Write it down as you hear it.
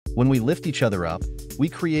When we lift each other up, we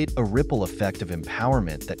create a ripple effect of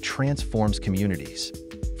empowerment that transforms communities.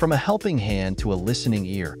 From a helping hand to a listening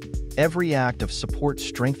ear, every act of support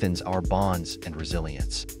strengthens our bonds and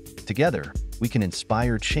resilience. Together, we can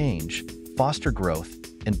inspire change, foster growth,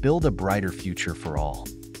 and build a brighter future for all.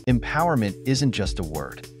 Empowerment isn't just a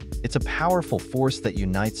word. It's a powerful force that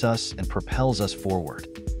unites us and propels us forward.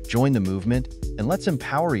 Join the movement, and let's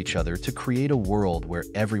empower each other to create a world where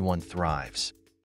everyone thrives.